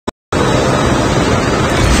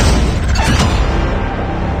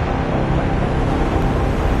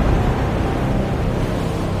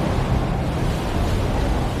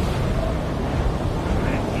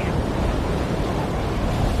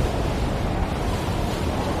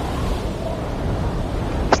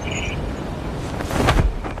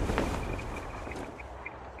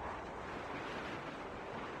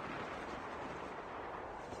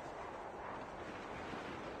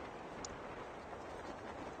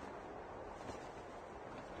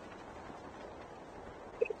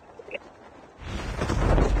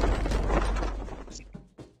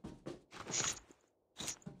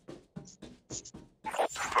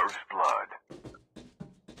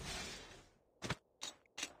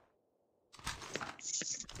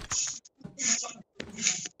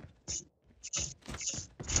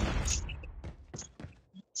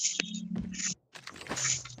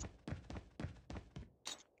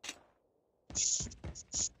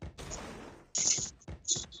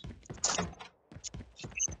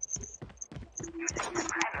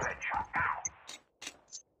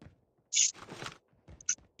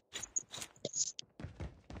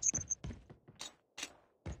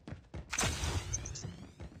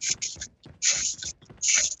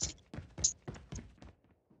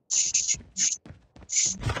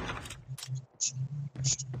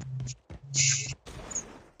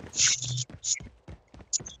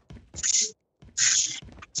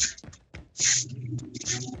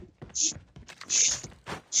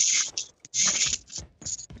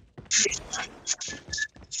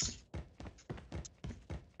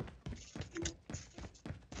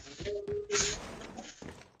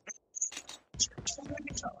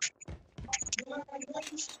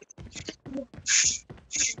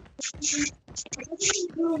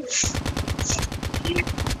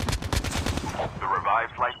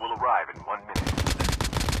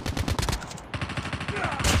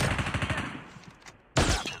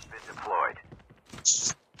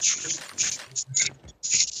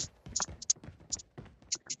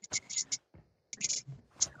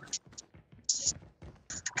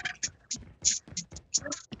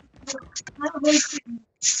Chip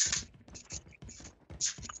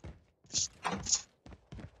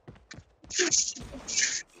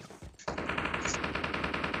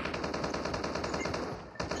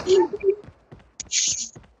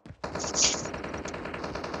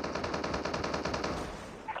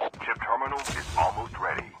terminal is almost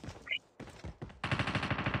ready.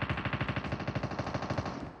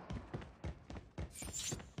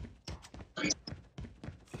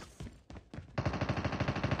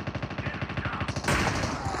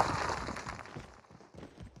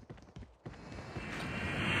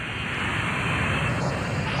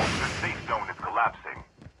 The safe zone is collapsing.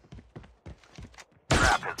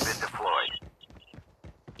 Trap has been deployed.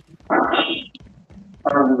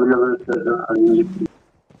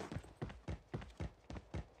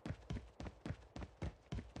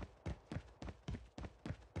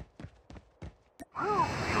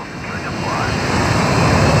 Feels good to fly.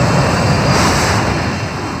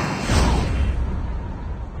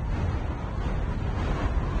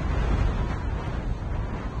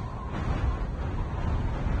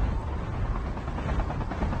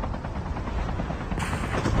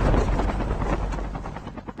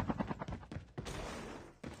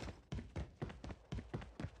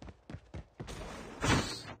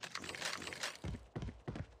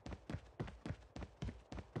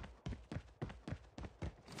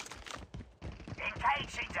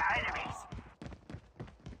 Engaging the enemies.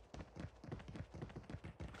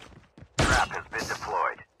 Trap has been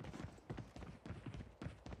deployed.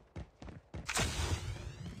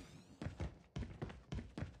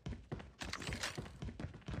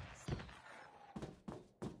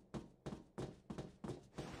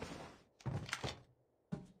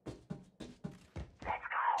 Let's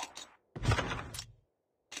go.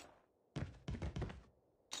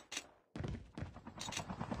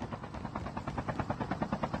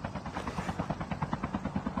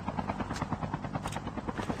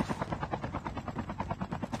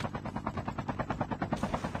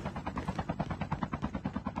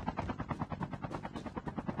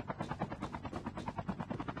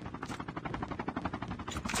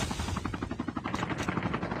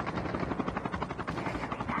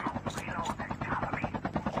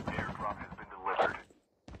 Airdrop has been delivered.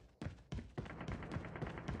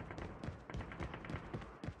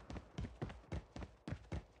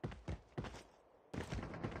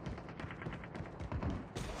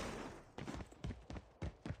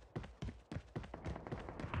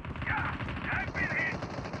 I've been hit.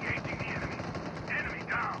 Engaging the enemy. Enemy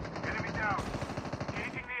down. Enemy down.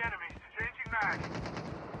 Engaging the enemies. Changing mag.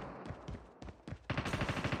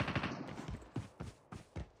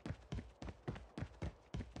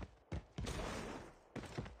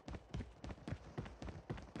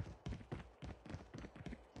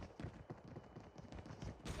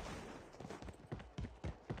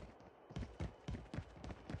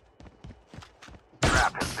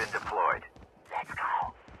 Trap has been deployed. Let's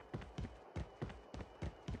go.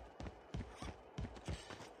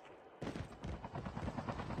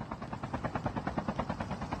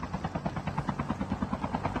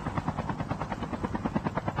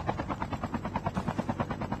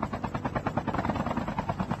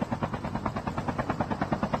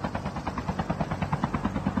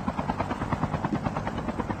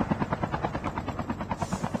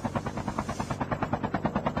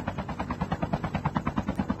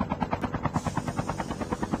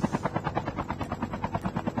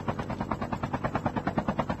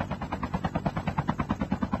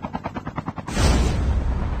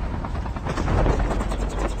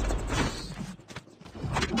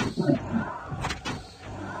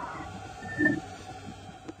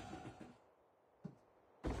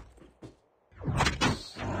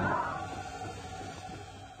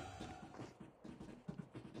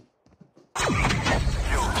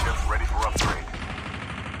 Fuel chip ready for upgrade.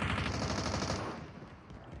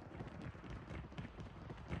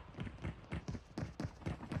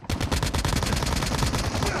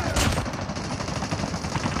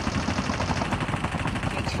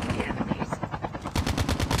 Engaging the enemies.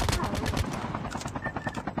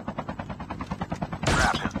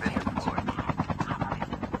 Trap has been deployed.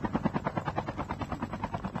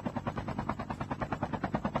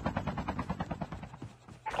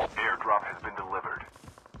 Airdrop has been delivered.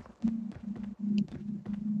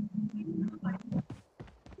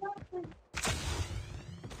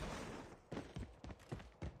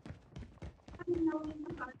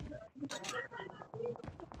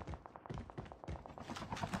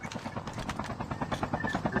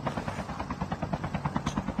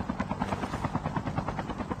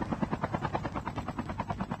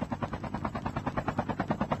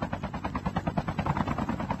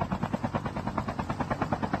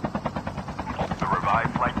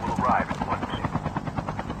 revived flight will arrive in 1 minute.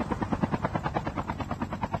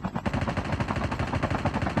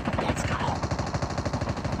 Let's go.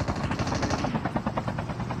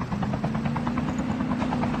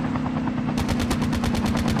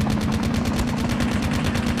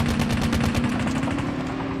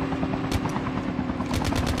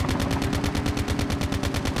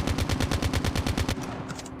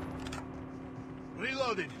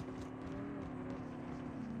 Reloaded.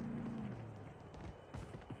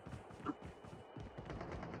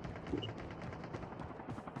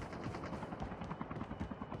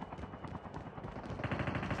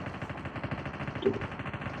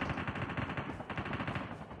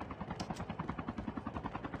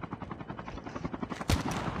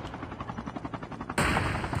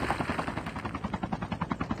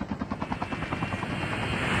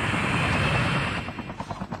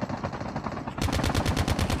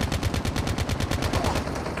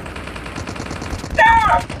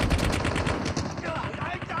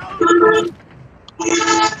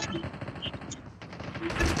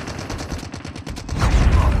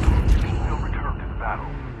 Still return to the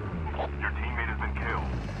battle. Your teammate has been killed.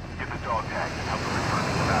 Get the dog tag and help them return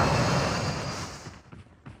to the battle.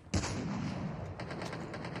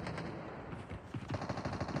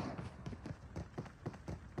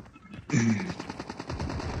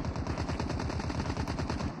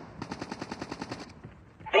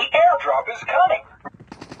 The airdrop is coming!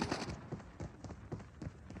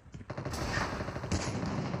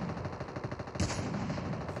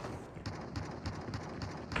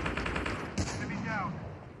 Enemy down.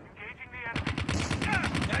 Engaging the enemy.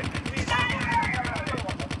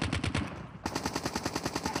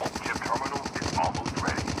 Chip terminal is almost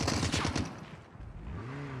ready.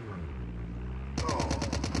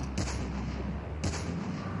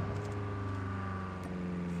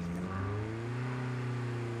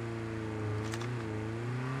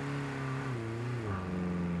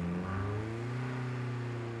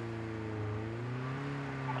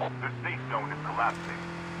 The safe zone is collapsing.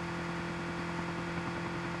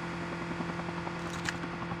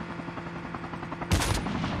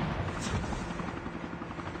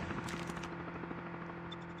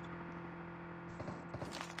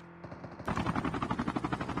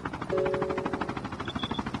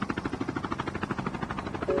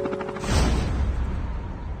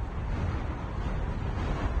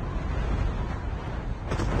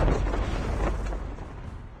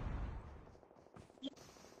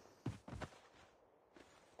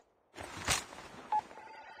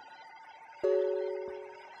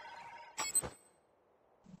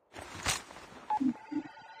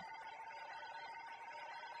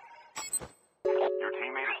 Your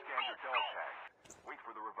teammate has scanned your dog tag. Wait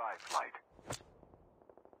for the revived flight.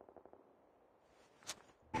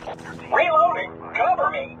 Your teammate Reloading! Cover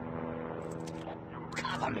me!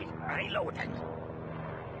 Cover me. Reloading.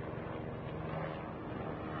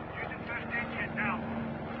 Using first aid kit now.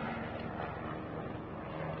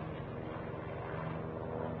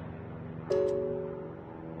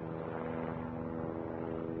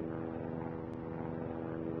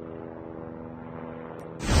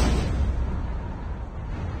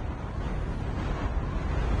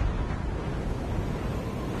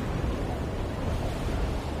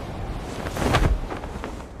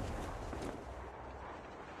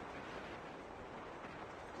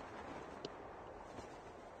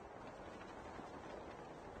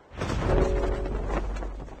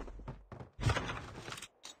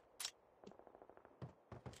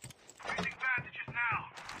 Using bandages now.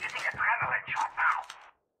 Using adrenaline shot now.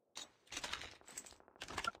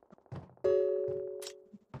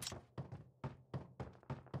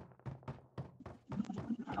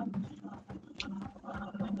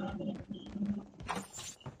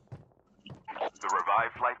 The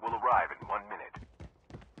revived flight will arrive in 1 minute.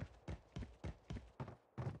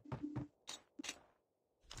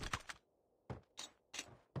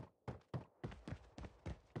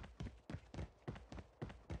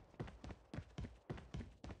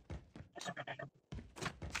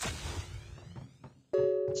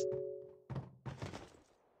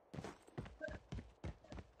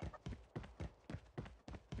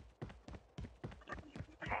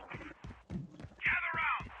 Gather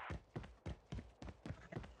round.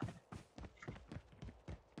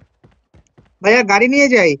 ভাইয়া গাড়ি নিয়ে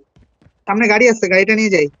যাই, সামনে গাড়ি আসছে, গাড়িটা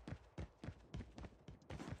নিয়ে যাই।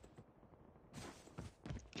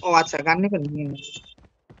 ও আচ্ছা, গান নেবেন নিয়ে নিন।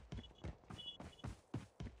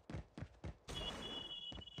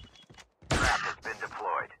 Trap has been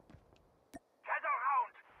deployed. Gather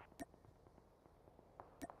round.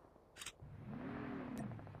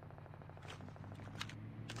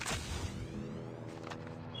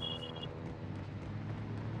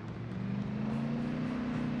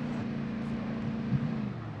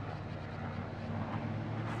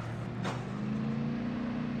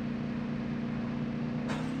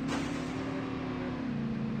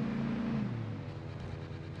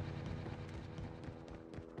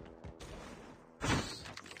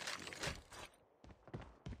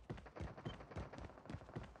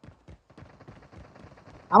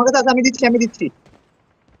 আমার কাছে আছে, আমি দিচ্ছি।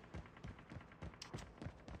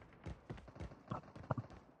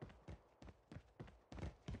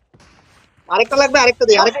 আরেকটা লাগবে, আরেকটা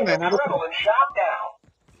দেই, আরেকটা Using নেন, আরেকটা নেন। adrenaline shot now.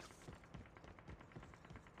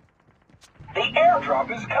 The airdrop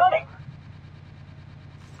is coming.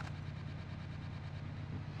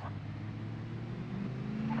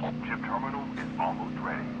 Chip terminal is almost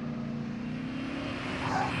ready.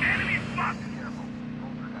 Enemy spotted! Careful.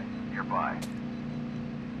 Poltergeist nearby.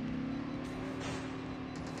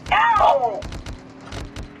 Ow!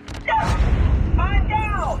 I'm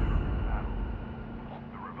down!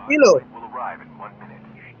 The revived Kilo. flight will arrive in 1 minute.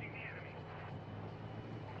 Engaging the enemy.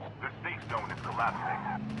 The safe zone is collapsing.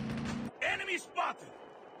 Enemy spotted!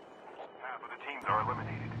 Half of the teams are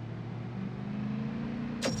eliminated.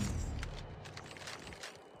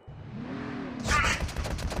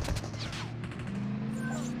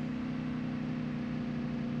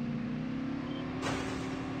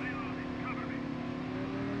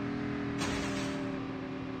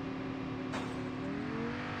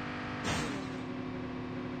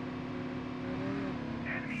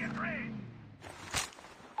 Enemy at range!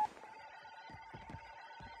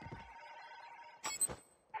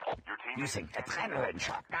 Your team is Using adrenaline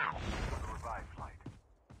shot now. the revived flight.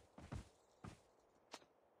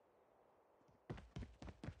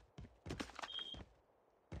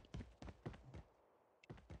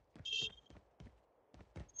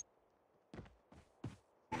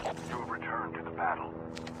 You have returned to the battle.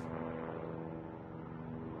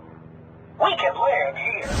 We can land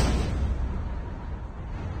here.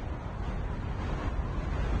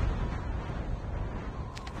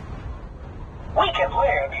 We can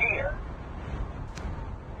land here.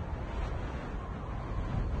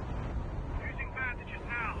 Using bandages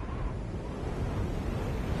now.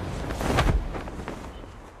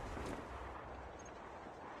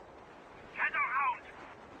 Gather out!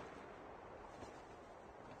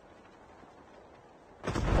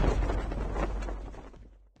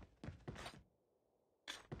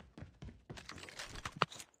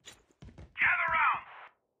 Gather round!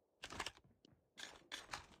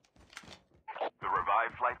 The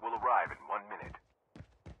revived flight will arrive in 1 minute.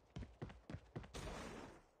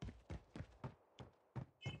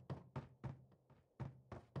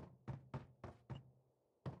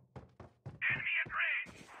 Enemy at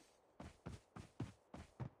range!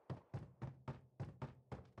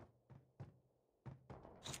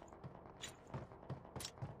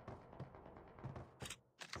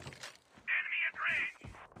 Enemy at range!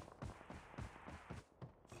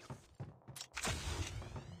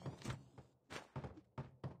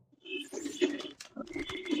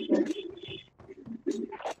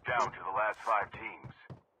 Down to the last 5 teams.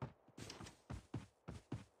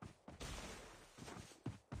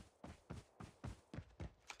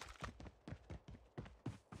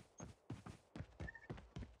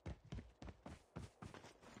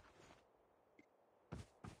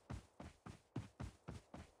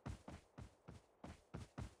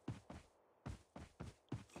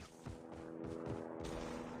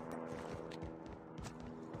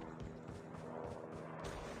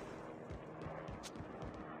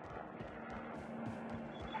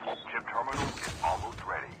 Chip terminal is almost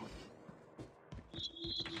ready.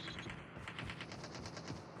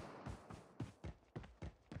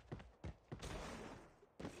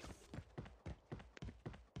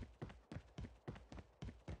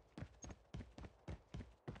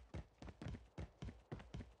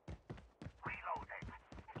 Reloading.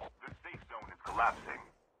 The safe zone is collapsing.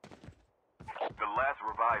 The last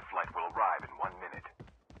revived flight will arrive in 1 minute.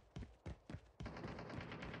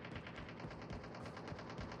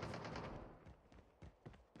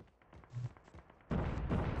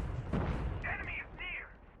 Enemy is near!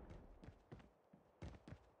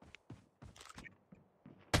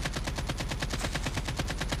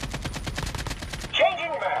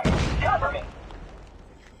 Changing mag. Cover me.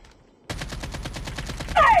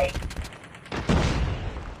 Hey!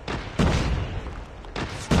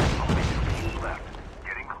 Only 2 teams left.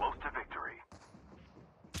 Getting close to victory.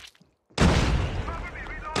 Cover me,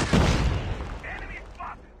 reloading! Enemy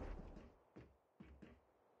spotted!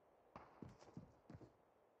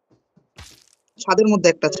 ছাদের মধ্যে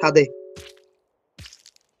একটা, ছাদে।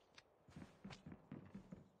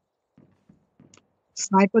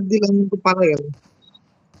 Sniper দিলাম কিন্তু পালা গেল।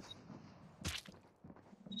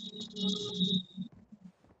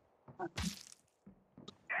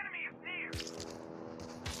 Enemy is near!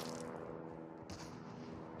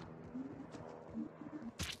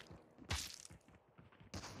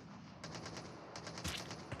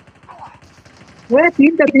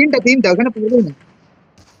 তিনটা তিনটা তিনটা, ওখানে পড়বেই না।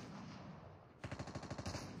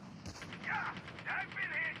 Yeah, I've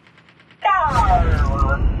been hit!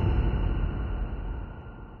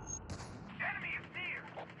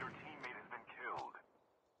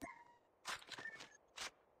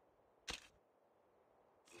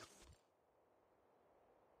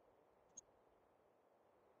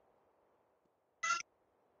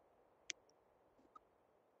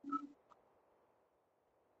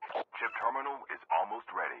 terminal is almost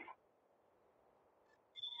ready.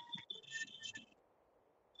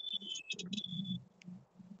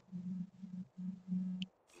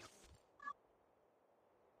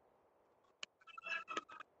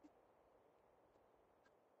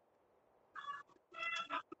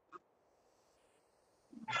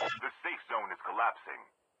 The safe zone is collapsing.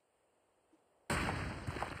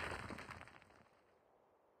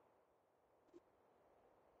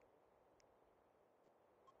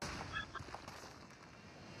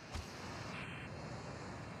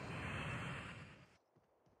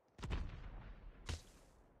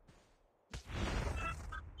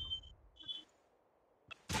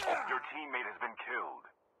 Your teammate has been killed.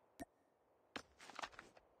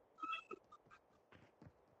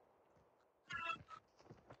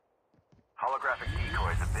 Holographic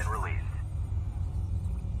decoys have been released.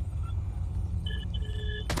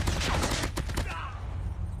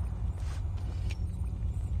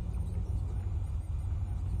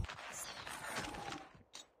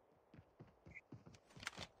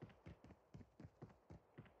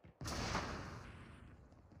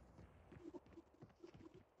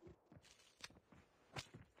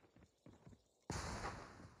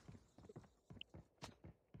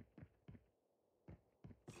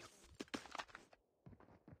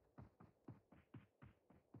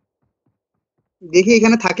 দেখি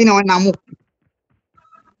এখানে থাকি না, আমার নামুক।